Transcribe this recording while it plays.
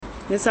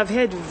Yes, I've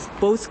heard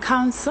both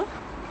counsel.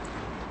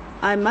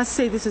 I must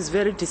say this is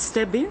very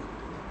disturbing.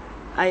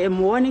 I am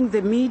warning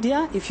the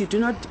media, if you do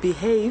not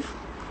behave,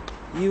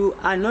 you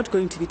are not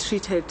going to be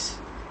treated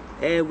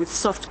with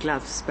soft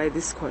gloves by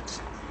this court.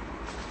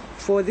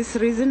 For this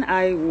reason,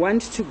 I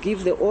want to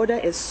give the order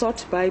as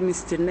sought by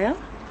Mr. Nel.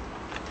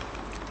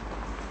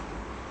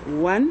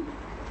 1,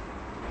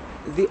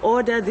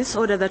 this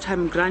order that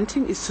I'm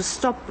granting is to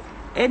stop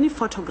any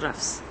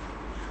photographs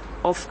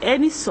of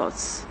any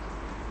sorts.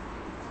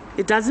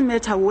 It doesn't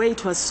matter where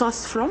it was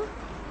sourced from,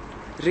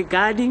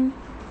 regarding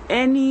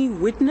any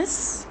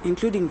witness,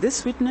 including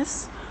this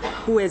witness,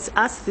 who has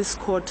asked this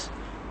court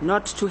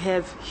not to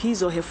have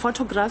his or her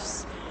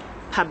photographs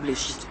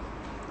published.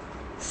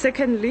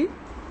 Secondly,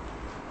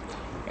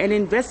 an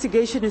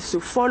investigation is to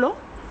follow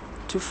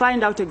to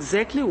find out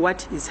exactly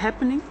what is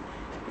happening,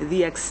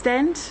 the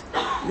extent,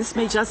 this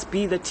may just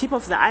be the tip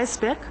of the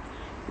iceberg,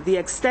 the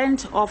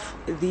extent of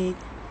the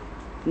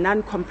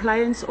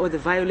non-compliance or the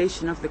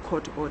violation of the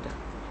court order.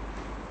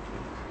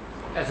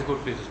 As a court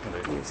pleases,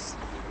 Yes.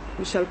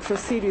 We shall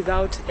proceed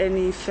without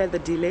any further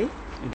delay.